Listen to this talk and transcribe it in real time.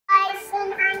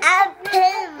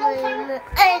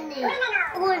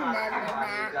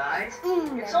guys,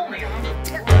 it's only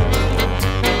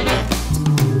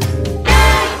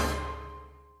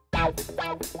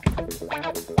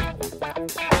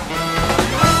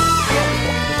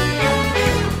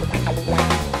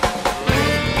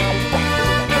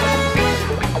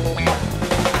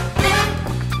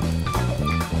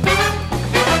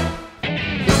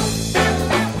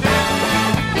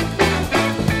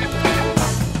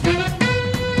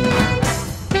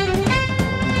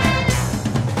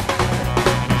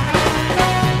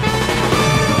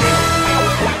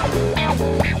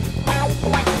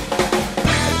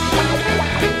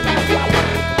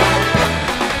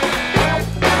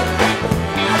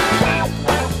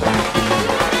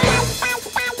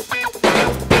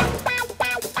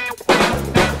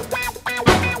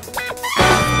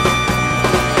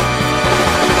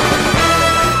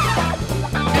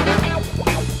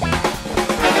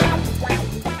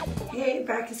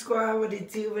What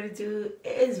it do?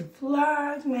 It is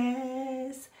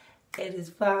Vlogmas. It is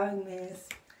Vlogmas.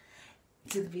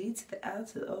 To the V, to the L,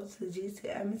 to the O, to the G, to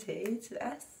the M, to the A, to the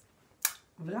S.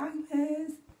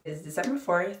 Vlogmas. It's December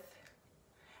 4th,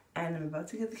 and I'm about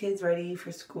to get the kids ready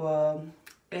for school.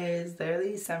 It is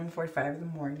literally 7:45 in the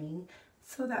morning.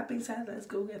 So that being said, let's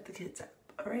go get the kids up,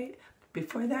 alright?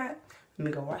 Before that, let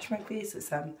me go wash my face with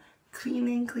some Clean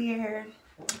and Clear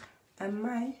and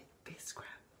my face scrub.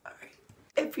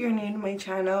 If you're new to my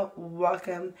channel,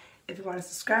 welcome. If you want to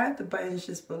subscribe, the button is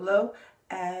just below.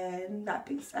 And that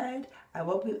being said, I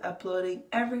will be uploading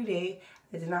every day.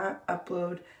 I did not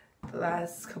upload the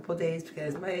last couple days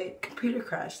because my computer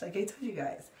crashed, like I told you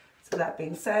guys. So that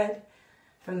being said,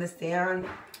 from this day on,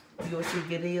 you will see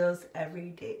videos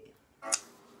every day.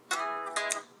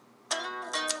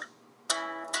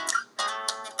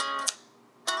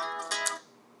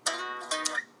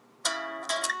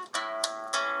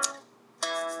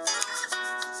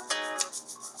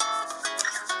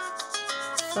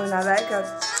 So now that I got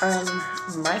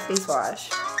my face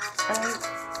wash,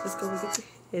 let's go look at the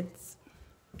kids.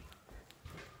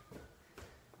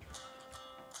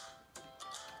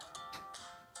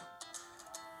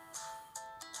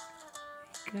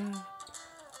 Wake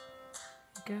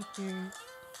up,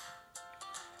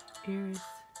 Iris.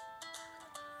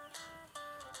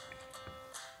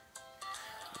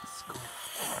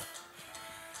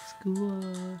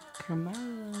 School,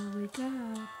 Carmelo, wake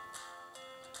up.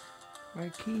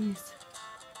 Marquise,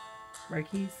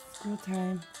 school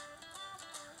time.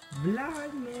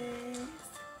 Vlogmas.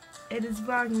 It is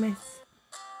Vlogmas.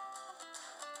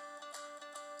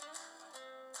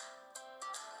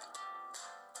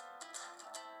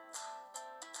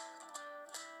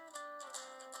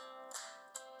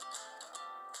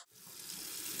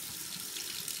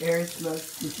 Eris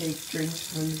loves to take drinks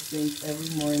from the sink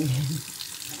every morning.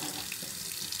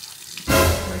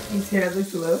 Marquis' hair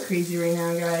looks a little crazy right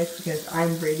now, guys, because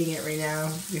I'm braiding it right now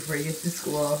before he gets to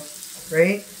school,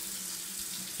 right?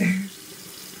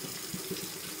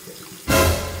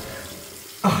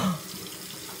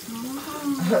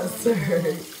 Oh,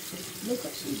 sorry. Look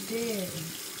what she did.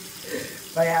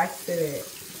 By accident.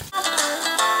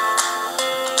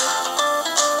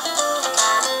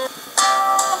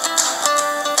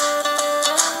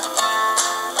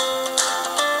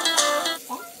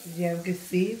 Did you have a good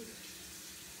sleep?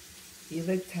 You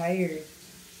look tired.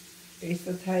 Are you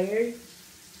still tired?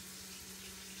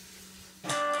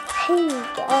 Hey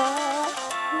guys.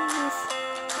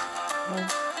 Oh.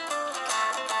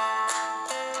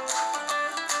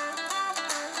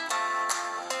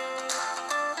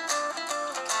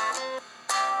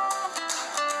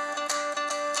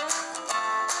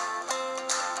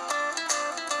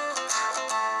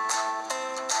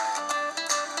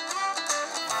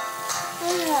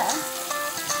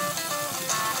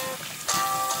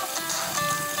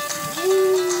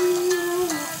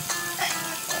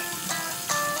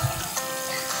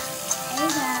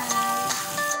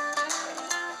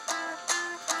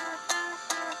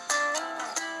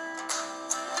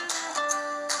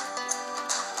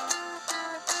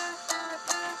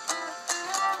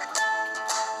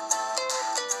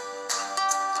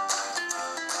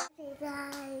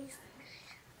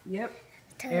 Yep.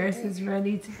 Eris is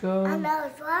ready to go. I know,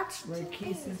 watch.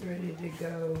 Marquis is ready to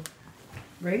go.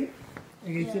 Right? Are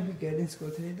you guys gonna be good in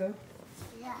school today though?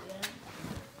 Yeah.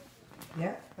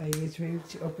 Yeah? Are you guys ready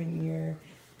to open your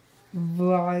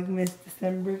Vlogmas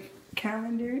December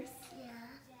calendars?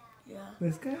 Yeah.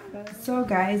 Let's go. So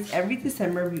guys, every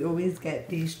December we always get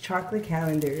these chocolate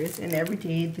calendars, and every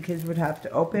day the kids would have to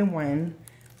open one.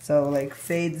 So like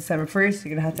say December 1st,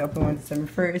 you're gonna have to open one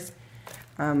December 1st.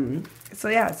 So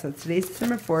yeah, so today's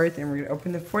December 4th, and we're gonna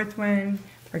open the 4th one.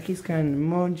 Marquise got an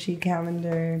emoji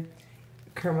calendar.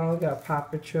 Carmelo got Paw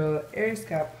Patrol. Eris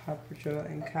got Paw Patrol.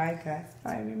 And Kai got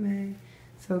Spider-Man.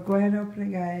 So go ahead and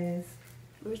open it, guys.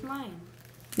 Where's mine?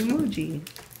 Emoji.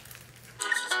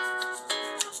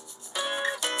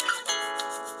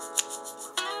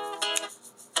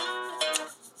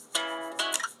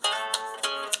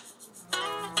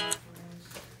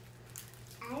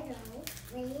 I know.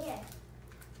 Right here.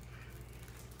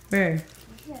 Where?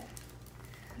 Here.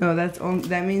 No,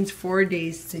 that means 4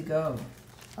 days to go.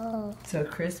 Oh. So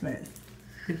Christmas.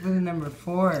 Look for the number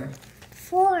 4.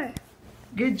 4.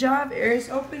 Good job, Eris.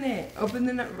 Open it. Open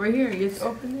the right here. Just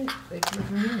open it. Like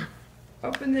from here.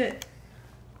 Open it.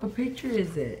 What picture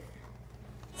is it?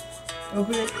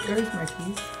 Open it, Eris,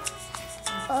 Marquise.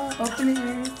 Open it,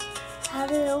 Eris. How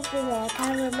do you open it? I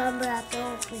can't remember how to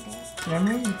open it.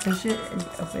 Remember, you push it and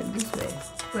open it this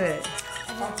way.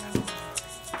 What?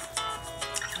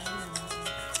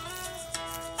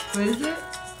 What is it?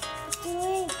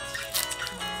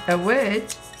 A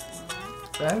witch?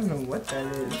 I don't know what that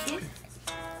is.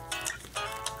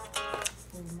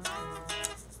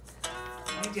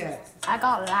 I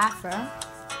got Laugher.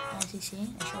 As you see,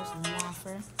 it shows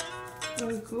Laugher.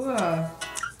 Oh, cool.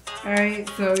 Alright,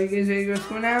 so you guys ready to go to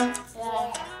school now?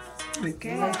 Yeah.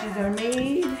 Okay. Lunches are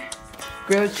made.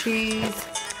 Grilled cheese.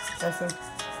 Awesome.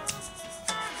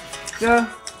 Go.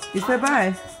 You said bye.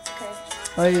 Okay.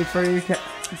 Oh, you for your cat.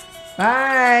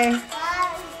 Bye.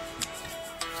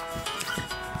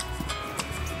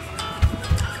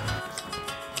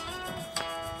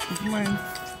 Come on.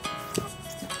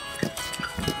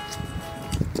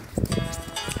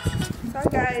 So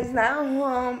guys, now I'm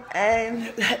home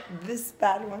and this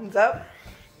bad one's up.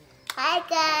 Hi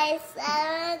guys,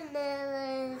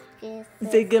 I'm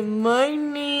Christmas. Say good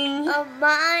morning. Good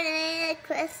morning,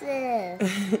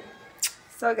 Christmas.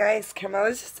 So guys,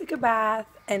 Carmela just took a bath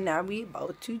and now we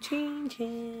about to change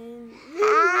him.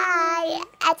 Hi.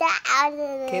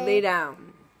 Okay, lay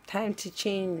down. Time to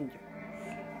change.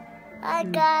 Hi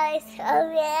guys,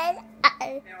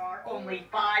 There are only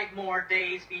 5 more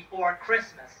days before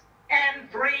Christmas. And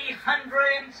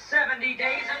 370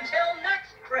 days until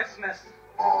next Christmas.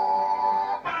 And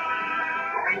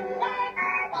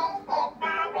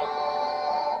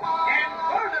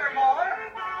furthermore,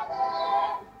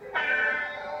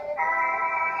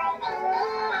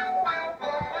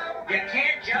 you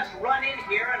can't just run in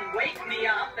here and wake me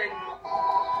up and...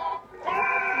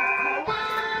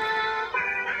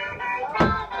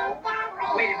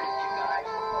 Wait a minute, you guys.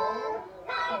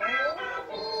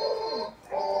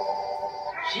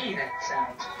 Gee, that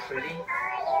sounds pretty.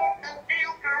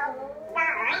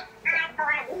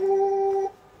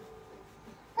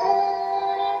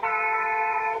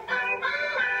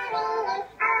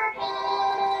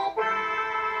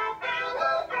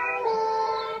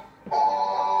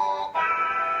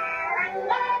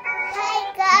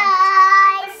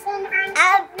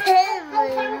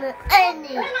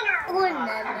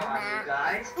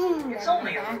 Guys, it's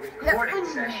only a recording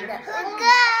session.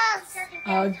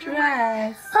 All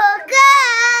dressed.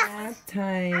 Nap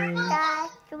time.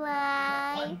 That's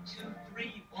right. 1, 2,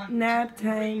 3, 1. Nap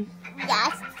time.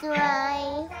 That's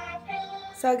right.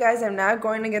 So guys, I'm now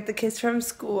going to get the kids from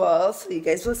school, so you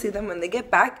guys will see them when they get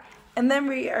back. And then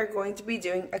we are going to be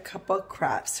doing a couple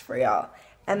crafts for y'all.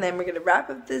 And then we're going to wrap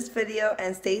up this video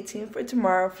and stay tuned for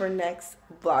tomorrow for next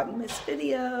Vlogmas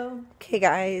video. Okay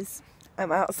guys,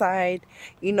 I'm outside.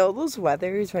 You know those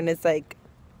weathers when it's like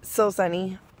so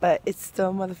sunny, but it's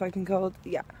still motherfucking cold?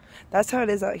 Yeah, that's how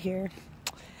it is out here.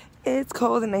 It's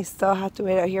cold and I still have to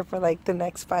wait out here for like the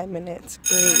next 5 minutes.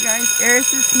 Great. So guys,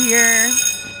 Eris is here.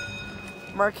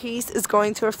 Marquise is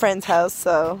going to a friend's house,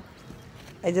 so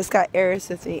I just got Eris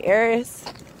with me. Eris,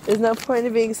 there's no point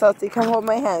in being salty. Come hold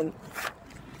my hand.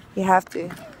 You have to.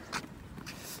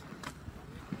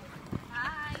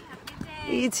 Hi, have a good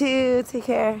day. You too. Take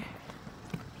care.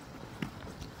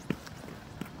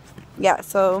 Yeah,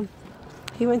 so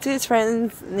he went to his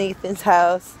friend Nathan's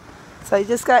house. So I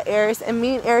just got Eris, and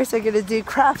me and Eris are going to do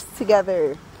crafts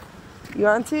together. You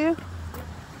want to?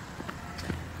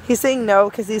 He's saying no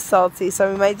because he's salty,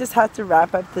 so we might just have to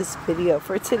wrap up this video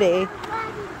for today.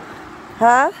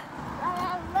 Huh?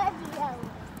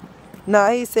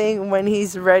 No, he's saying when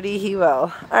he's ready, he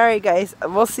will. Alright guys,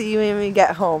 we'll see you when we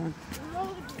get home.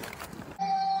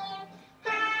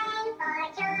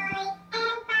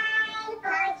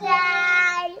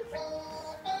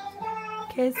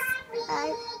 Kiss.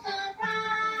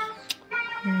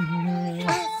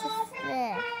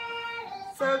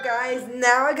 So guys,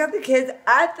 now I got the kids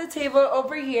at the table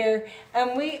over here,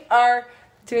 and we are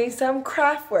doing some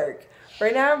craft work.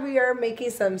 Right now we are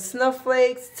making some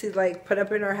snowflakes to like put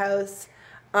up in our house.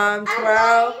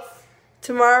 Tomorrow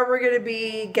we're gonna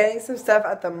be getting some stuff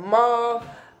at the mall,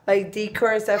 like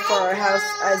decor and stuff for our house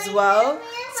as well.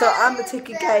 So I'm gonna take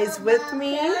you guys with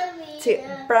me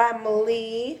to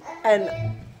Bramley and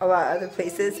a lot of other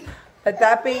places. But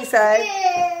that being said,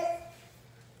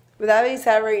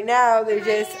 right now they're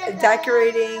just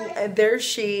decorating their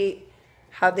sheet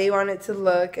how they want it to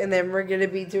look, and then we're gonna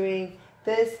be doing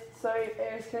this. Sorry,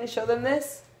 Eris, can I show them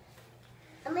this?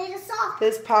 I made a sock.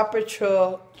 This Paw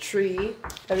Patrol tree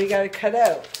that we gotta cut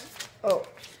out. Oh,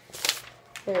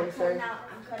 there, sorry.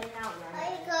 I'm cutting out one.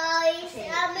 Hi guys,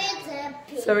 I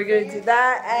made a So we're gonna do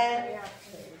that, and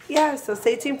yeah, so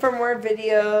stay tuned for more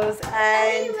videos,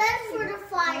 and for the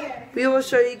fire. we will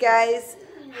show you guys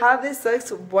how this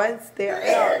looks once they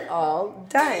are all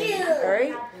done.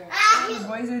 Alright? The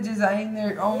boys are designing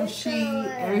their own sheet.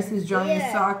 Eris is drawing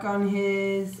a sock on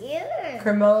his.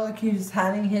 Carmelo keeps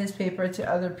handing his paper to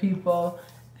other people.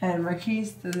 And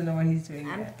Marquise doesn't know what he's doing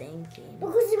I'm yet. thinking.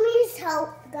 Because it means help,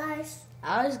 guys.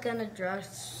 I was gonna draw a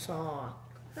sock.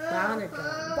 But I wanna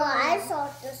draw. But I saw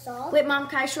the sock. Wait, Mom,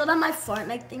 can I show them my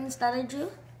Fortnite things that I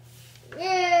drew?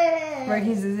 Yeah.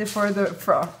 Marquise, is it for the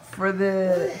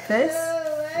this?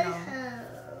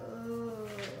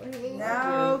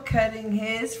 Now cutting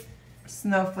his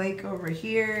snowflake over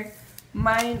here.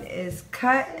 Mine is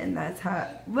cut, and that's how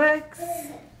it looks.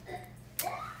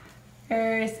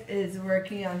 Eris is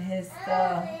working on his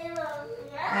stuff, and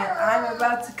I'm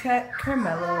about to cut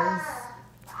Carmelo's.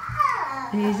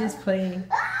 He's just playing.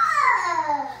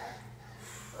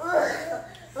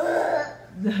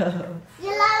 No.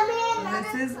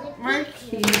 This is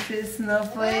Marquise's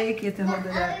snowflake. You have to hold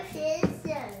it up.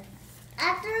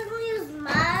 After we use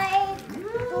mine.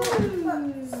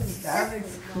 That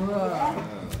looks cool.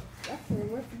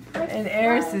 And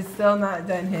Eris is still not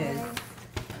done his.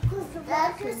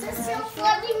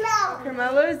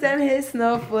 Carmelo's done his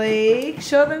snowflake.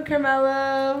 Show them,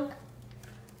 Carmelo.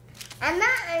 I'm not.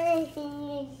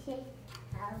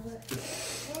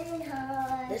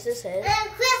 This is his.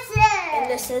 And And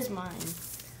this is mine.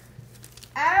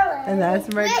 And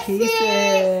that's Marquise's.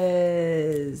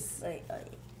 Wait.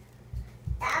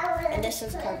 And this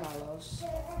is Carmelo's.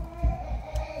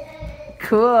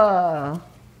 Cool.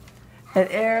 And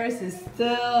Eris is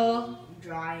still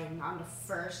Drawing on the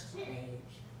first page.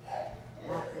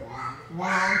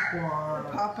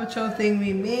 Paw Patrol thing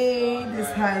we made. This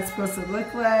is how it's supposed to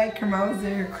look like. Carmelo's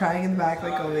there crying in the back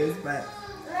like always, but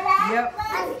yep.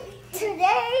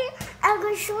 Today I'm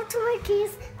going to show it to my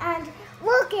kids, and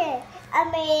look it. I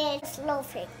made a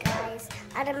snowflake, guys,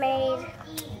 and I made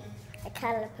a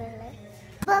caterpillar.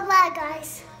 Bye bye,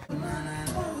 guys.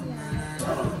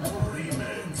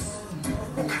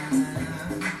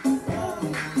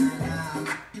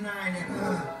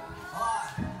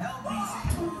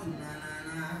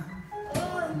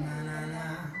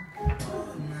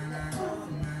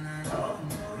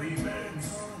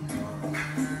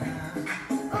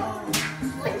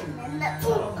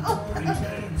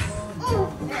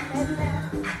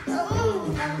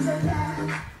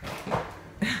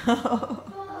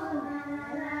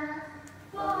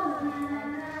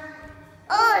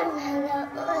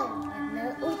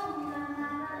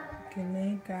 Good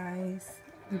night, guys.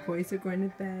 The boys are going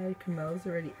to bed. Carmelo's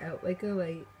already out like a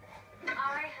light.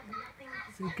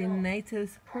 So good night to the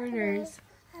supporters.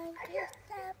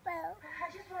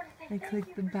 I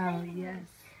clicked the bell, yes.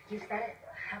 You said it.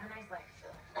 Have a nice life.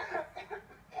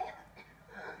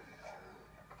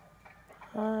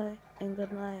 Hi, and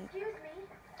good night. Excuse me.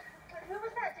 Who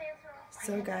was that dancer?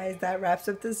 So guys, that wraps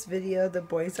up this video. The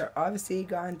boys are obviously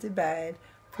gone to bed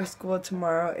for school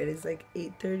tomorrow. It is like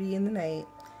 8:30 in the night.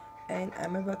 And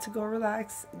I'm about to go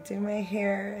relax, do my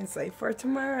hair, and sleep for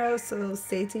tomorrow. So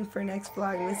stay tuned for next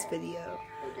Vlogmas video.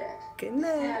 Good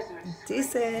night.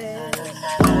 Decent.